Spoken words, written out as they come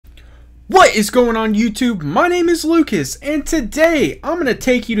What is going on YouTube? My name is Lucas and today I'm going to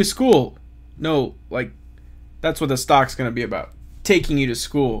take you to school. No, like that's what the stock's going to be about. Taking you to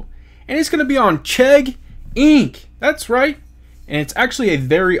school. And it's going to be on Chegg Inc. That's right. And it's actually a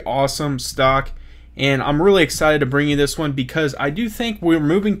very awesome stock. And I'm really excited to bring you this one because I do think we're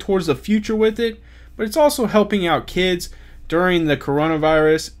moving towards the future with it. But it's also helping out kids during the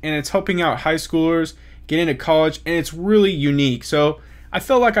coronavirus. And it's helping out high schoolers get into college. And it's really unique. So I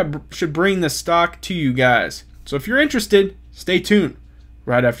felt like I should bring the stock to you guys. So if you're interested, stay tuned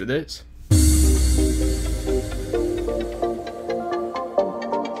right after this.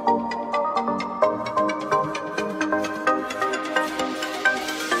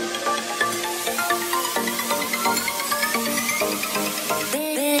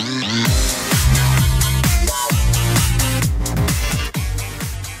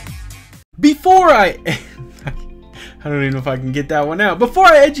 Before I don't even know if I can get that one out. Before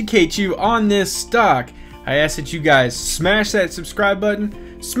I educate you on this stock, I ask that you guys smash that subscribe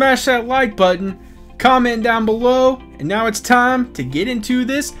button, smash that like button, comment down below, and now it's time to get into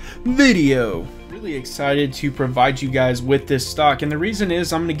this video. Really excited to provide you guys with this stock, and the reason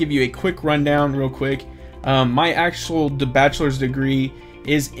is I'm going to give you a quick rundown real quick. My actual bachelor's degree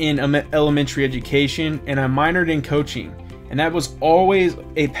is in elementary education, and I minored in coaching, and that was always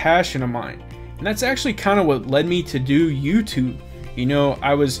a passion of mine. And that's actually kind of what led me to do YouTube. You know,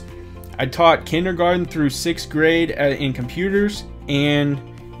 I taught kindergarten through 6th grade in computers, and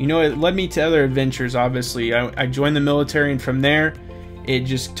you know, it led me to other adventures. Obviously, I joined the military, and from there, it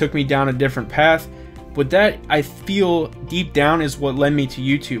just took me down a different path. But that, I feel deep down, is what led me to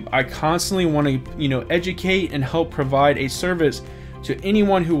YouTube. I constantly want to, you know, educate and help provide a service to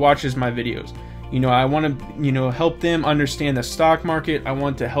anyone who watches my videos. You know, I want to, you know, help them understand the stock market. I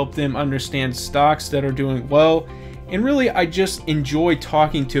want to help them understand stocks that are doing well. And really, I just enjoy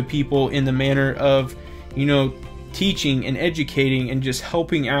talking to people in the manner of, you know, teaching and educating and just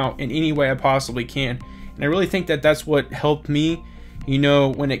helping out in any way I possibly can. And I really think that that's what helped me, you know,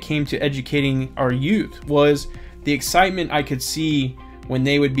 when it came to educating our youth, was the excitement I could see when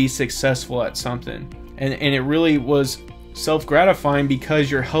they would be successful at something. And it really was self-gratifying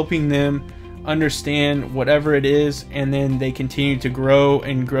because you're helping them understand whatever it is, and then they continue to grow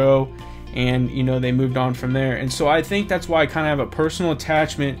and grow, and you know, they moved on from there. And so I think that's why I kind of have a personal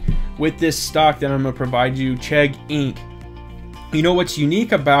attachment with this stock that I'm going to provide you, Chegg Inc. You know, what's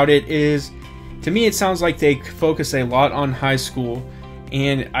unique about it is, to me, it sounds like they focus a lot on high school,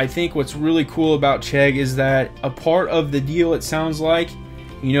 and I think what's really cool about Chegg is that a part of the deal, it sounds like,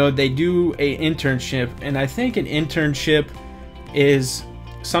 you know, they do an internship, and I think an internship is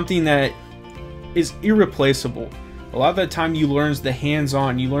something that is irreplaceable. A lot of the time you learn the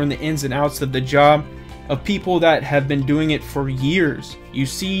hands-on, you learn the ins and outs of the job of people that have been doing it for years. You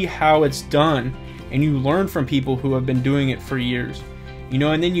see how it's done, and you learn from people who have been doing it for years. You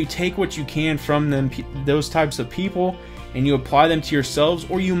know, and then you take what you can from them, those types of people, and you apply them to yourselves,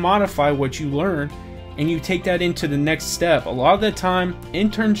 or you modify what you learn and you take that into the next step. A lot of the time,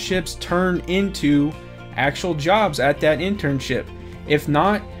 internships turn into actual jobs at that internship. If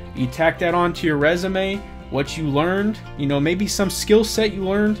not, you tack that onto your resume, what you learned, you know, maybe some skill set you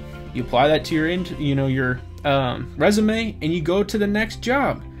learned, you apply that to your resume, and you go to the next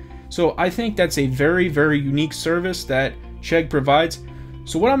job. So I think that's a very, very unique service that Chegg provides.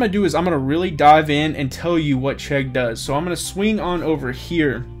 So what I'm going to do is I'm going to really dive in and tell you what Chegg does. So I'm going to swing on over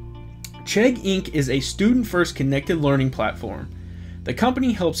here. Chegg Inc. is a student-first connected learning platform. The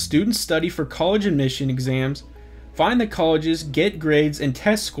company helps students study for college admission exams, find the colleges, get grades and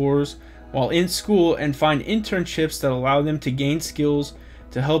test scores while in school, and find internships that allow them to gain skills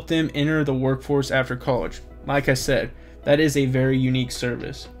to help them enter the workforce after college. Like I said, that is a very unique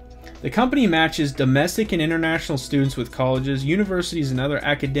service. The company matches domestic and international students with colleges, universities, and other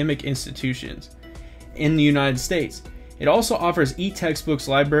academic institutions in the United States. It also offers e-textbooks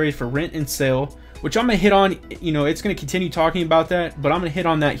libraries for rent and sale, which I'm going to hit on. You know, it's going to continue talking about that, but I'm going to hit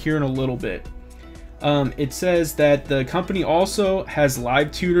on that here in a little bit. It says that the company also has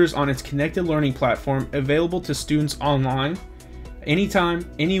live tutors on its connected learning platform available to students online, anytime,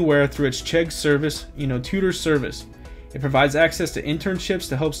 anywhere, through its Chegg service, you know, tutor service. It provides access to internships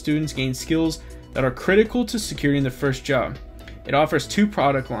to help students gain skills that are critical to securing their first job. It offers 2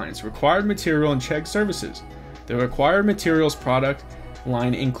 product lines, required material and Chegg services. The required materials product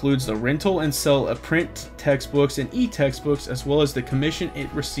line includes the rental and sale of print textbooks and e-textbooks, as well as the commission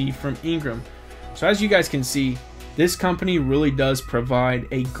it received from Ingram. So as you guys can see, this company really does provide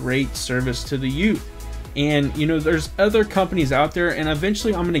a great service to the youth. And you know, there's other companies out there, and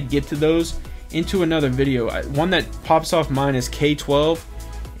eventually I'm going to get to those into another video. One that pops off mine is K12,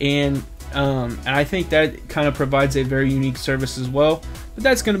 and And I think that kind of provides a very unique service as well, but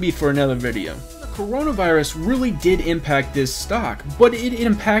that's going to be for another video. The coronavirus really did impact this stock, but it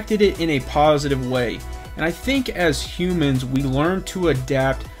impacted it in a positive way. And I think as humans, we learn to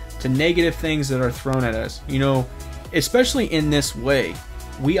adapt to negative things that are thrown at us, you know, especially in this way.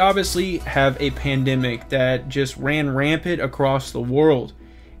 We obviously have a pandemic that just ran rampant across the world,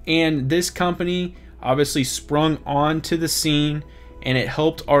 and this company obviously sprung onto the scene, and it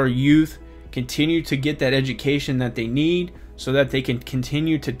helped our youth continue to get that education that they need so that they can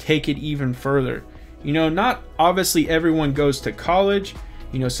continue to take it even further. You know, not obviously everyone goes to college.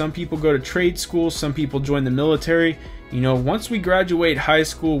 You know, some people go to trade school, some people join the military. You know, once we graduate high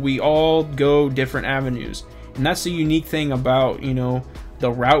school, we all go different avenues. And that's the unique thing about, you know,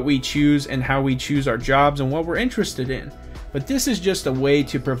 the route we choose and how we choose our jobs and what we're interested in. But this is just a way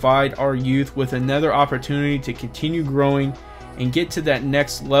to provide our youth with another opportunity to continue growing and get to that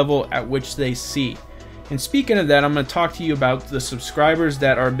next level at which they see. And speaking of that, I'm going to talk to you about the subscribers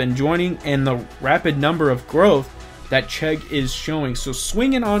that have been joining and the rapid number of growth that Chegg is showing. So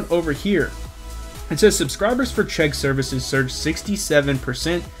swinging on over here, it says subscribers for Chegg services surged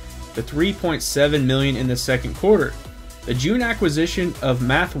 67% to 3.7 million in the second quarter. The June acquisition of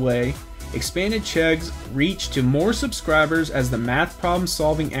Mathway expanded Chegg's reach to more subscribers as the math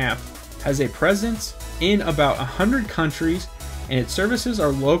problem-solving app has a presence in about 100 countries, and its services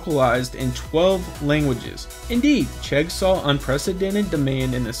are localized in 12 languages. Indeed, Chegg saw unprecedented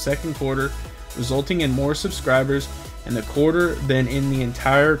demand in the second quarter, resulting in more subscribers in the quarter than in the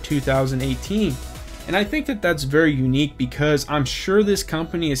entire 2018. And I think that that's very unique because I'm sure this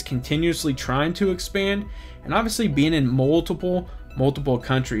company is continuously trying to expand, and obviously being in multiple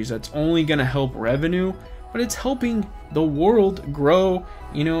countries, that's only going to help revenue, but it's helping the world grow,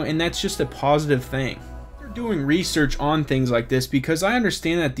 you know, and that's just a positive thing. We're doing research on things like this because I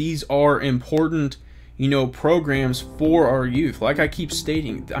understand that these are important, you know, programs for our youth. Like I keep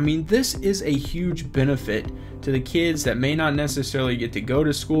stating, I mean, this is a huge benefit to the kids that may not necessarily get to go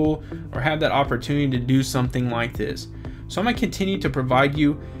to school or have that opportunity to do something like this. So I'm going to continue to provide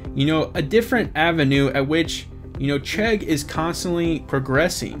you, you know, a different avenue at which, you know, Chegg is constantly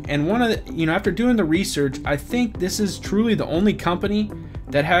progressing. And one of the, you know, after doing the research, I think this is truly the only company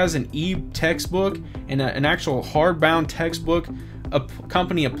that has an e-textbook and an actual hardbound textbook, a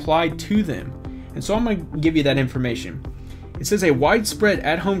company applied to them. And so I'm going to give you that information. It says a widespread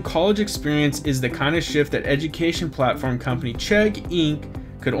at-home college experience is the kind of shift that education platform company Chegg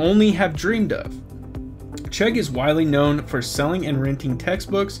Inc. could only have dreamed of. Chegg is widely known for selling and renting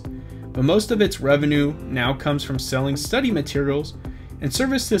textbooks, but most of its revenue now comes from selling study materials and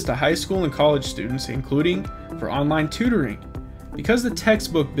services to high school and college students, including for online tutoring. Because the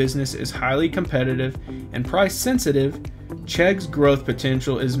textbook business is highly competitive and price sensitive, Chegg's growth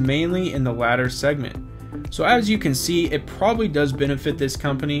potential is mainly in the latter segment. So as you can see, it probably does benefit this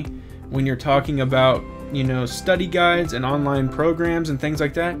company when you're talking about, you know, study guides and online programs and things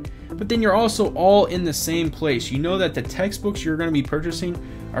like that. But then you're also all in the same place. You know that the textbooks you're going to be purchasing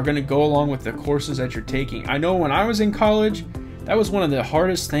are going to go along with the courses that you're taking. I know when I was in college, that was one of the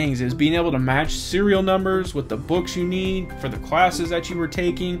hardest things, is being able to match serial numbers with the books you need for the classes that you were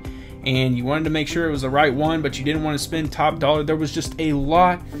taking, and you wanted to make sure it was the right one, but you didn't want to spend top dollar. There was just a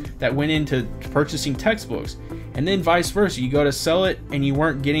lot that went into purchasing textbooks. And then vice versa, you go to sell it and you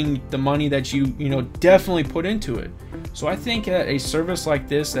weren't getting the money that you know, definitely put into it. So I think that a service like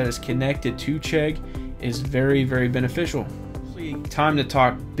this that is connected to Chegg is very, very beneficial. Time to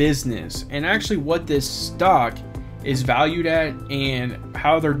talk business and actually what this stock is valued at and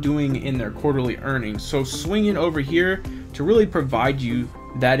how they're doing in their quarterly earnings. So swinging over here to really provide you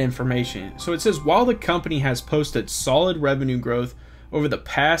that information. So it says, while the company has posted solid revenue growth over the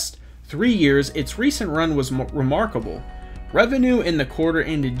past 3 years, its recent run was remarkable. Revenue in the quarter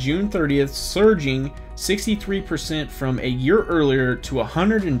ended June 30th surging 63% from a year earlier to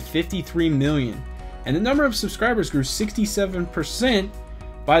 153 million. And the number of subscribers grew 67%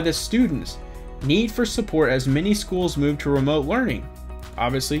 by the students' need for support as many schools moved to remote learning.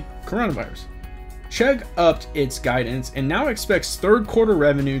 Obviously, coronavirus. Chegg upped its guidance and now expects third quarter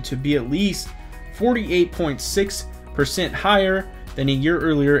revenue to be at least 48.6% higher than a year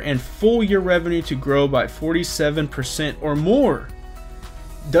earlier and full year revenue to grow by 47% or more.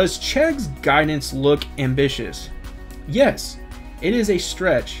 Does Chegg's guidance look ambitious? Yes, it is a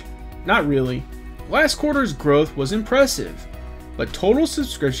stretch. Not really. Last quarter's growth was impressive, but total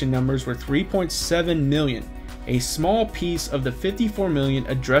subscription numbers were 3.7 million, a small piece of the 54 million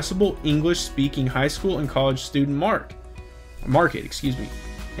addressable English-speaking high school and college student market.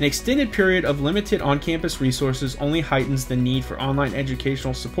 An extended period of limited on-campus resources only heightens the need for online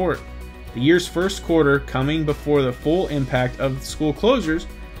educational support. The year's first quarter, coming before the full impact of school closures,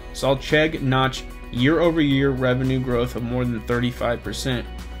 saw Chegg notch year-over-year revenue growth of more than 35%.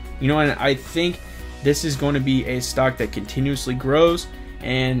 You know, and I think this is going to be a stock that continuously grows,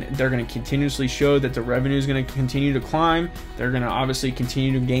 and they're going to continuously show that the revenue is going to continue to climb. They're going to obviously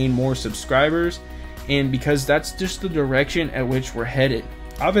continue to gain more subscribers, and because that's just the direction at which we're headed.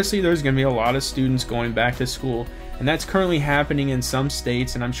 Obviously, there's going to be a lot of students going back to school, and that's currently happening in some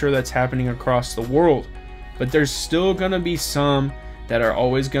states, and I'm sure that's happening across the world. But there's still going to be some that are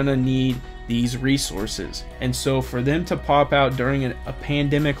always going to need these resources. And so for them to pop out during a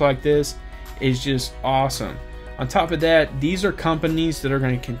pandemic like this is just awesome. On top of that, these are companies that are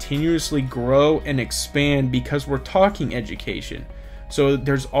going to continuously grow and expand because we're talking education. So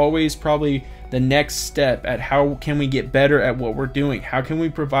there's always probably the next step at how can we get better at what we're doing? How can we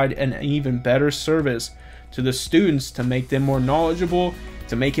provide an even better service to the students to make them more knowledgeable,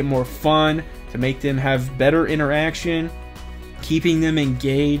 to make it more fun, to make them have better interaction, keeping them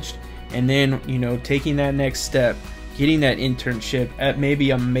engaged, and then, you know, taking that next step, getting that internship at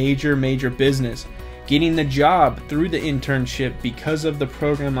maybe a major business, getting the job through the internship because of the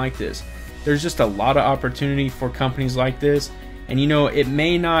program like this. There's just a lot of opportunity for companies like this. And you know, it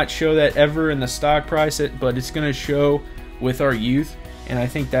may not show that ever in the stock price, but it's going to show with our youth, and I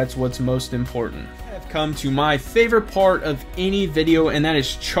think that's what's most important. I've come to my favorite part of any video, and that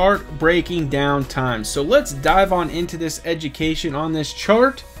is chart breaking down time. So let's dive on into this education on this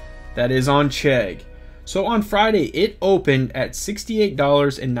chart that is on Chegg. So on Friday, it opened at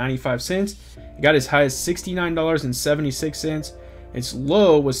 $68.95. It got as high as $69.76. Its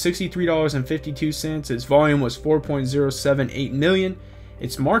low was $63.52. Its volume was 4.078 million.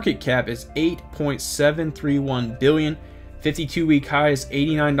 Its market cap is 8.731 billion. 52-week high is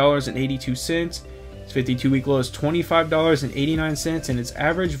 $89.82. Its 52-week low is $25.89, and its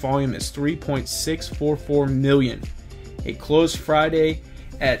average volume is 3.644 million. It closed Friday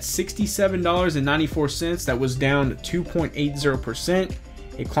at $67.94. That was down 2.80%.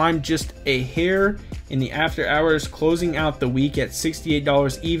 It climbed just a hair in the after hours, closing out the week at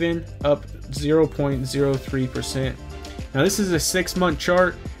 $68 even, up 0.03%. Now this is a 6-month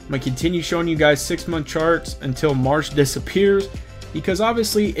chart. I'm going to continue showing you guys 6-month charts until March disappears, because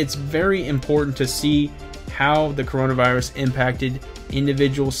obviously it's very important to see how the coronavirus impacted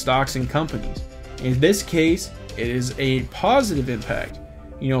individual stocks and companies. In this case, it is a positive impact.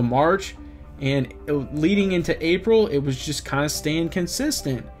 You know, March and leading into April, it was just kind of staying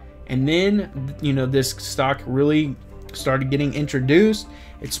consistent. And then, you know, this stock really started getting introduced.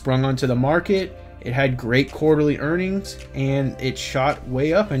 It sprung onto the market. It had great quarterly earnings, and it shot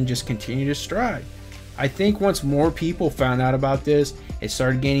way up and just continued to stride. I think once more people found out about this, it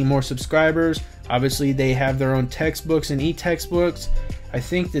started gaining more subscribers. Obviously, they have their own textbooks and e-textbooks. I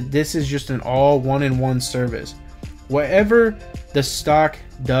think that this is just an all one-in-one service. Whatever the stock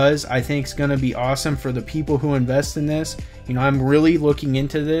does, I think is going to be awesome for the people who invest in this. You know, I'm really looking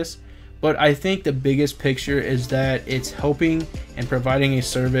into this, but I think the biggest picture is that it's helping and providing a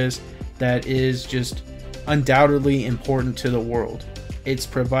service that is just undoubtedly important to the world. It's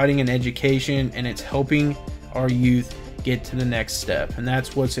providing an education, and it's helping our youth get to the next step, and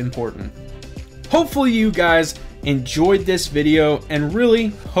that's what's important. Hopefully you guys enjoyed this video, and really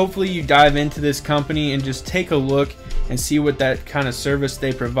hopefully you dive into this company and just take a look and see what that kind of service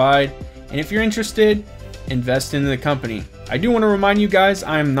they provide. And if you're interested, invest in the company. I do want to remind you guys,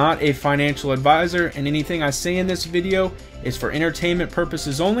 I am not a financial advisor, and anything I say in this video is for entertainment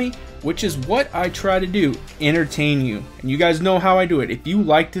purposes only, which is what I try to do, entertain you. And you guys know how I do it. If you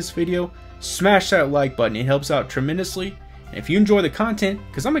like this video, smash that like button. It helps out tremendously. And if you enjoy the content,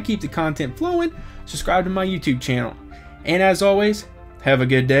 because I'm going to keep the content flowing, subscribe to my YouTube channel. And as always, have a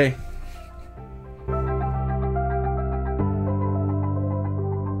good day.